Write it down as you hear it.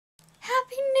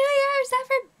Christmas,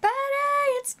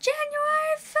 everybody! It's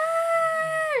January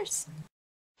 1st!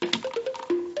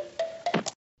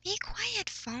 Be quiet,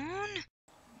 phone.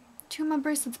 2 of my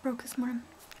bracelets broke this morning.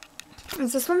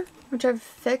 It's this one, which I've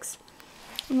fixed.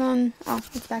 And then, oh,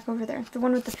 it's back over there. The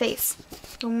one with the face.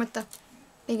 The one with the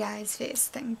big eyes face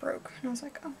thing broke. And I was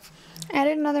like, oh. I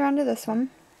added another onto this one.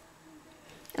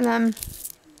 And then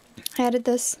I added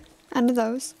this onto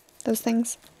those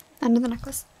things, onto the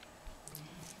necklace.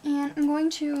 And I'm going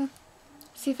to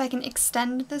see if I can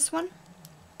extend this one.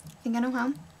 I think I know how.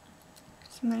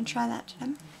 So I'm going to try that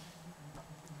today.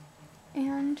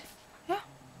 And, yeah.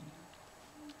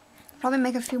 Probably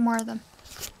make a few more of them.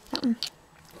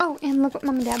 Oh, and look what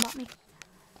Mom and Dad bought me.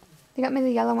 They got me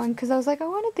the yellow one because I was like, I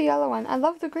wanted the yellow one. I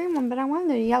love the green one, but I wanted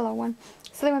the yellow one.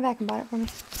 So they went back and bought it for me.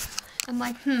 I'm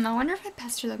like, I wonder if I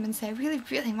pester them and say I really,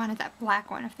 really wanted that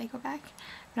black one if they go back.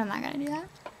 But I'm not going to do that.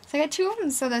 So I got 2 of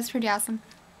them, so that's pretty awesome.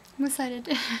 I'm excited.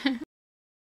 I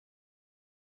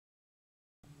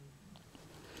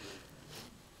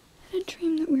had a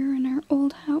dream that we were in our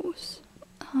old house.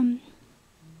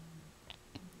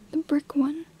 The brick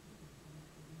one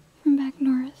from back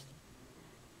north.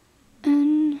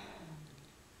 And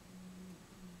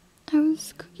I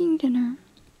was cooking dinner.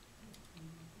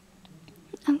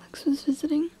 Alex was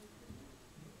visiting.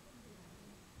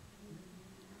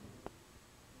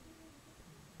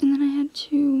 And then I had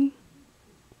to,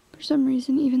 for some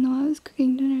reason, even though I was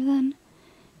cooking dinner then,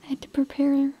 I had to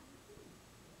prepare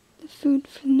the food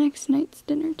for the next night's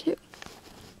dinner too.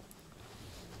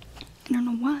 I don't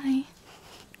know why,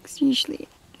 because usually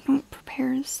I don't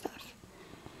prepare stuff.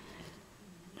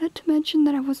 Not to mention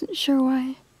that I wasn't sure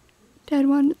why Dad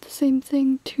wanted the same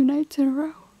thing 2 nights in a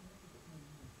row.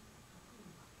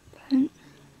 But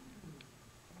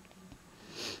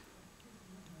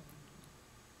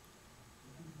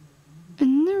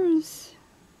and there was,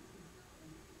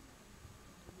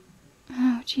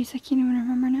 oh jeez, I can't even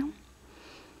remember now.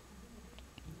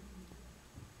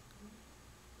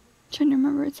 Trying to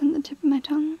remember, it's on the tip of my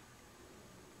tongue.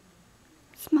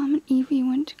 His Mom and Evie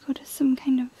went to go to some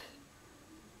kind of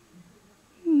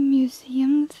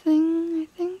museum thing, I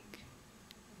think,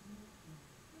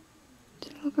 to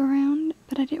look around,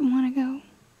 but I didn't want to go.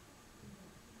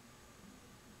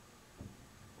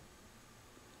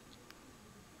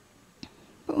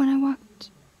 But when I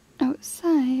walked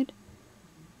outside,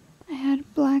 I had a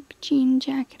black jean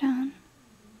jacket on,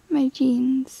 my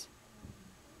jeans,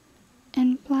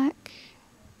 and black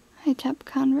high-top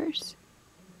Converse.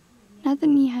 Not the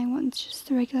knee-high ones, just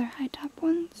the regular high-top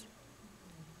ones.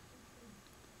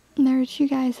 And there were 2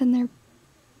 guys on their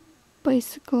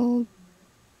bicycle,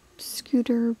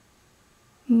 scooter,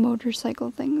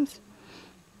 motorcycle things.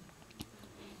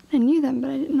 I knew them, but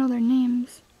I didn't know their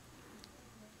names.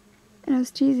 And I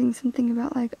was teasing something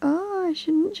about like, oh, I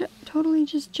shouldn't totally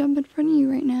just jump in front of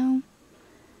you right now.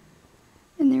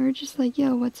 And they were just like,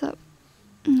 yo, what's up?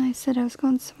 And I said I was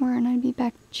going somewhere and I'd be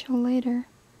back to chill later.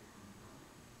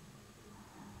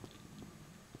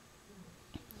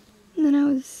 And then I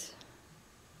was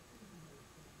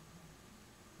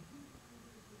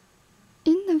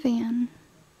in the van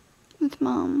with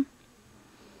Mom.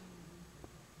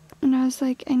 And I was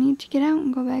like, I need to get out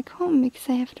and go back home because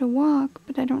I have to walk,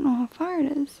 but I don't know how far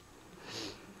it is.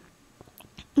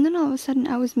 And then all of a sudden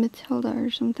I was Matilda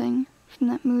or something from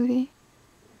that movie.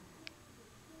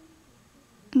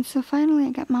 And so finally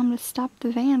I got Mom to stop the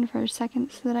van for a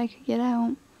second so that I could get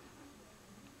out.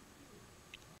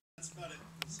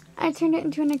 I turned it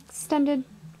into an extended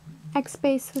X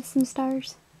base with some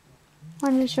stars.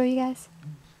 Wanted to show you guys.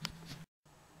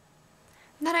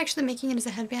 I'm not actually making it as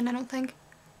a headband, I don't think.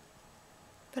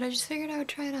 But I just figured I would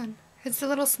try it on. It's a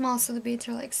little small, so the beads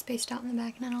are like spaced out in the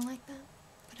back, and I don't like that.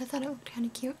 But I thought it looked kind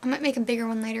of cute. I might make a bigger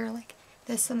one later, like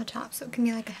this on the top, so it can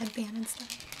be like a headband and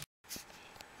stuff.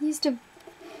 I used a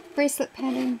bracelet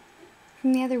pattern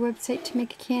from the other website to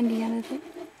make a candy out of it.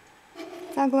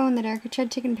 It's all glow in the dark. I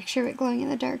tried taking a picture of it glowing in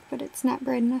the dark, but it's not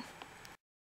bright enough.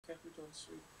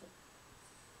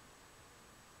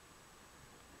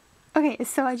 Okay,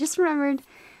 so I just remembered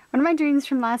one of my dreams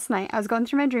from last night. I was going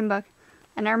through my dream book,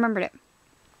 and I remembered it.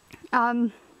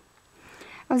 I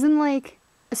was in like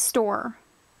a store.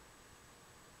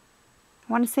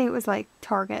 I want to say it was like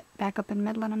Target back up in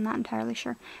Midland. I'm not entirely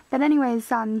sure. But anyways,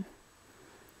 there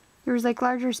was like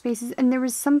larger spaces, and there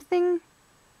was something.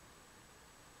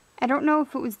 I don't know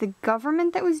if it was the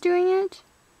government that was doing it,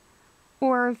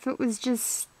 or if it was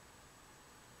just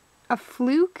a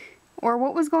fluke, or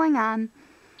what was going on.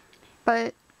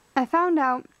 But I found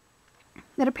out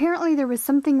that apparently there was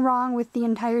something wrong with the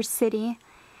entire city,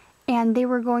 and they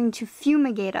were going to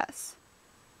fumigate us,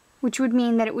 which would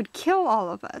mean that it would kill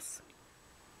all of us.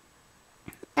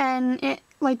 and it,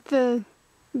 like, the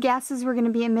gases were going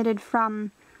to be emitted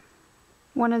from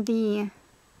one of the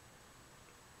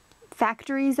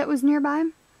factories that was nearby.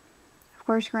 Of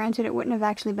course, granted, it wouldn't have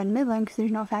actually been Midland because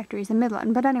there's no factories in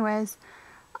Midland. But anyways,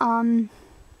 bunch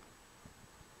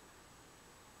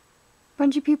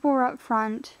of people were up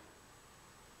front.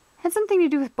 Had something to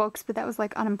do with books, but that was,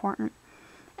 like, unimportant.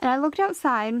 And I looked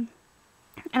outside, and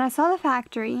I saw the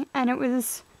factory, and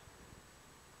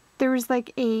there was,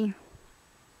 like, a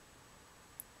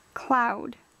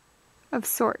cloud of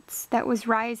sorts that was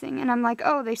rising. And I'm like,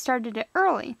 oh, they started it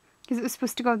early, because it was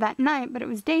supposed to go that night, but it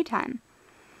was daytime.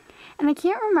 And I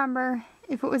can't remember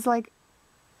if it was, like,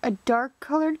 a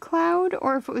dark-colored cloud,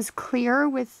 or if it was clear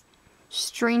with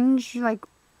strange, like,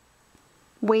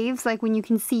 waves, like when you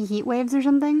can see heat waves or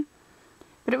something.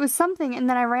 But it was something, and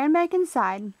then I ran back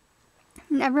inside,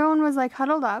 and everyone was, like,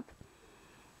 huddled up,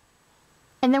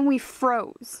 and then we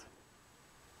froze.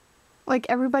 Like,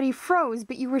 everybody froze,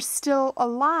 but you were still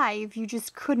alive, you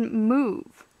just couldn't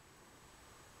move.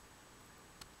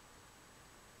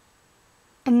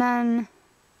 And then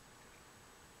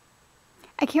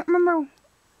I can't remember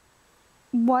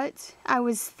what I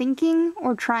was thinking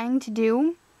or trying to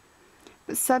do,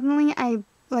 but suddenly I,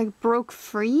 like, broke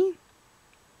free,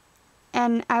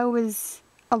 and I was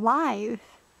alive,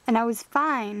 and I was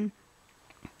fine.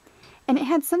 And it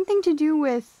had something to do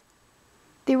with,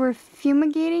 they were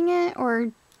fumigating it,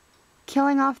 or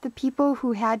killing off the people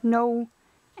who had no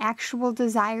actual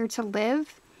desire to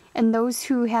live, and those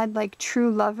who had, like,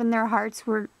 true love in their hearts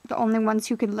were the only ones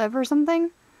who could live or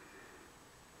something.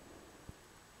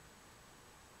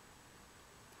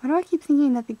 Why do I keep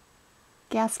thinking that the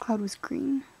gas cloud was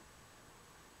green?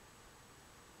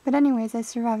 But anyways, I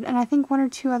survived, and I think one or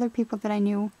two other people that I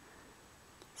knew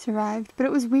survived. But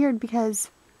it was weird because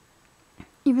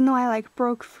even though I, like,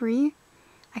 broke free,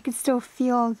 I could still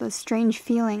feel the strange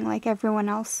feeling like everyone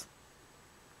else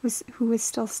who was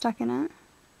still stuck in it.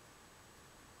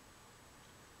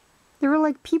 There were,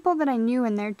 like, people that I knew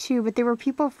in there too, but they were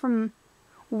people from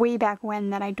way back when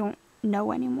that I don't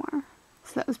know anymore.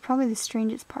 So that was probably the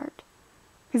strangest part.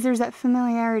 Because there's that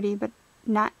familiarity, but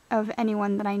not of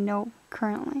anyone that I know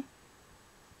currently.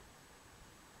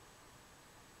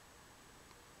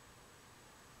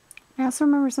 I also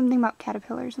remember something about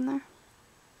caterpillars in there.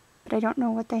 But I don't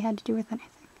know what they had to do with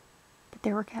anything. But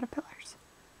there were caterpillars.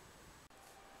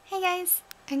 Hey guys!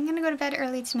 I'm gonna go to bed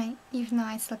early tonight, even though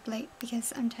I slept late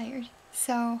because I'm tired.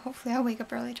 So hopefully I'll wake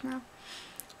up early tomorrow.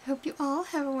 I hope you all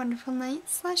have a wonderful night,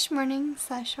 / morning,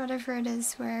 / whatever it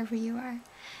is, wherever you are.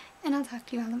 And I'll talk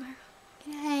to you all tomorrow.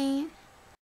 Good night!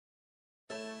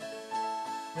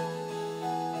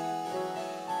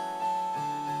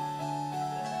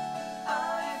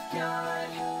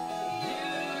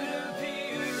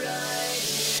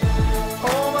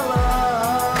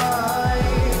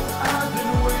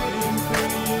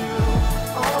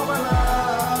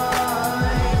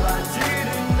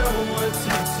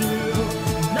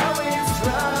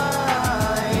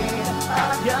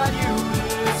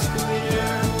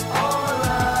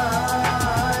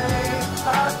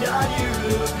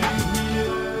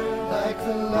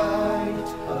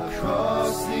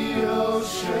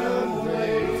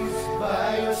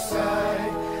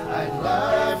 I'd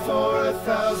lie for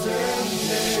 1,000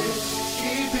 days.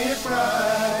 Keep it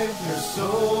bright, your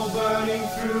soul burning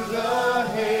through the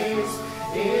haze.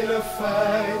 In a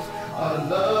fight, our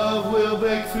love will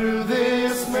break through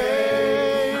this maze.